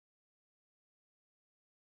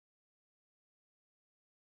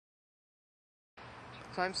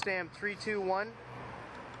Timestamp 321.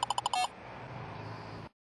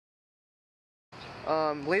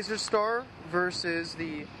 Laser Star versus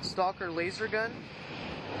the Stalker laser gun.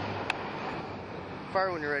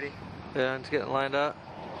 Fire when you're ready. Yeah, it's getting lined up.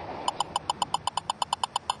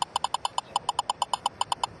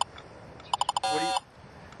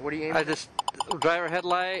 What are you aiming? I just driver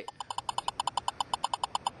headlight.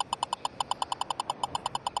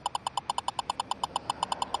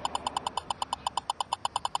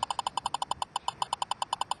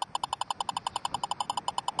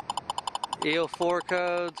 EO4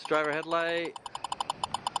 codes, driver headlight.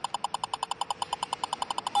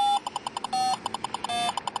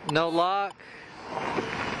 No lock.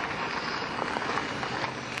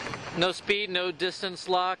 No speed, no distance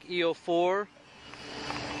lock, EO4.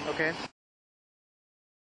 Okay.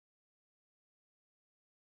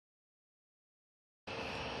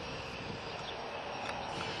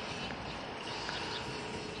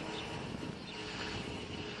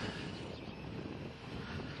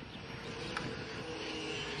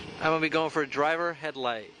 I'm going to be going for a driver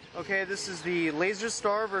headlight. Okay, this is the Laser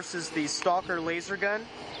Star versus the Stalker laser gun.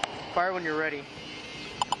 Fire when you're ready.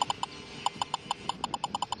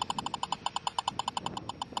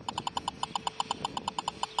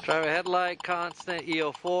 Driver headlight, constant,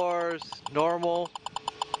 EO4s, normal.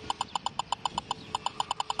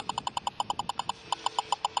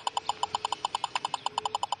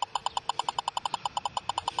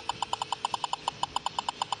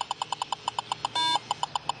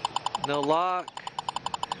 No lock.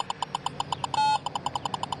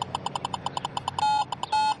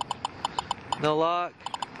 No lock.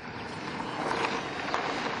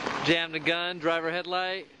 Jam the gun, driver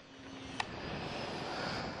headlight.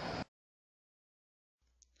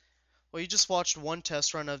 Well, you just watched one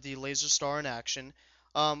test run of the Laser Star in action.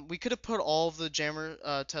 We could have put all of the jammer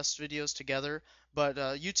test videos together, but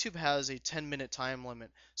YouTube has a 10-minute time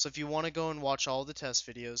limit. So if you want to go and watch all the test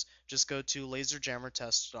videos, just go to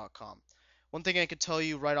laserjammertest.com. One thing I could tell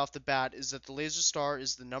you right off the bat is that the Laser Star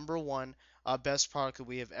is the #1 best product that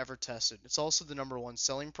we have ever tested. It's also the #1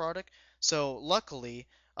 selling product. So luckily,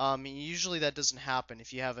 usually that doesn't happen.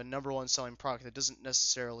 If you have a #1 selling product, that doesn't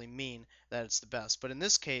necessarily mean that it's the best. But in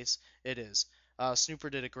this case, it is. Snooper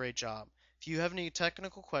did a great job. If you have any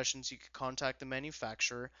technical questions, you can contact the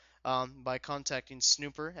manufacturer by contacting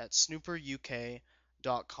Snooper at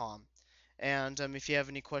snooperuk.com. And if you have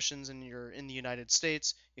any questions and you're in the United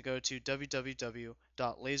States, you go to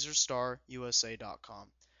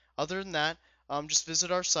www.laserstarusa.com. Other than that, just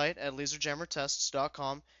visit our site at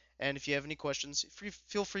laserjammertests.com. And if you have any questions,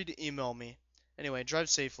 feel free to email me. Anyway, drive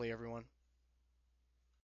safely, everyone.